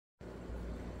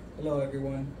Hello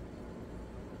everyone,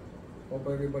 hope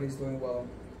everybody's doing well.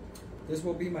 This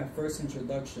will be my first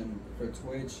introduction for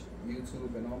Twitch,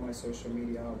 YouTube, and all my social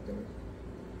media out there.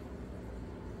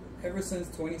 Ever since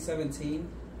 2017,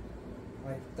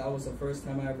 that was the first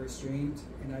time I ever streamed,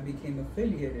 and I became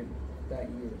affiliated that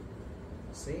year,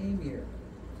 same year.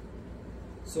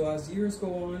 So as years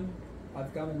go on,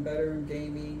 I've gotten better in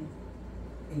gaming,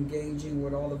 engaging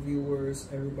with all the viewers,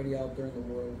 everybody out there in the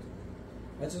world.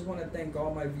 I just want to thank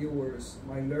all my viewers,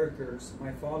 my lurkers,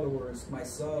 my followers, my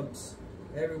subs,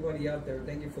 everybody out there.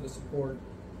 Thank you for the support.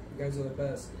 You guys are the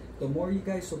best. The more you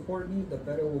guys support me, the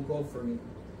better it will go for me,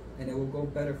 and it will go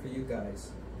better for you guys.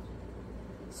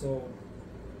 So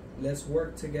let's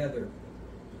work together,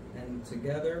 and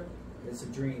together is a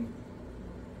dream.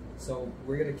 So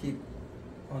we're gonna keep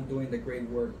on doing the great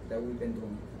work that we've been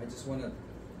doing. I just want to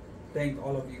thank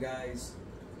all of you guys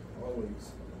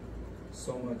always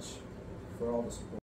so much for all the support.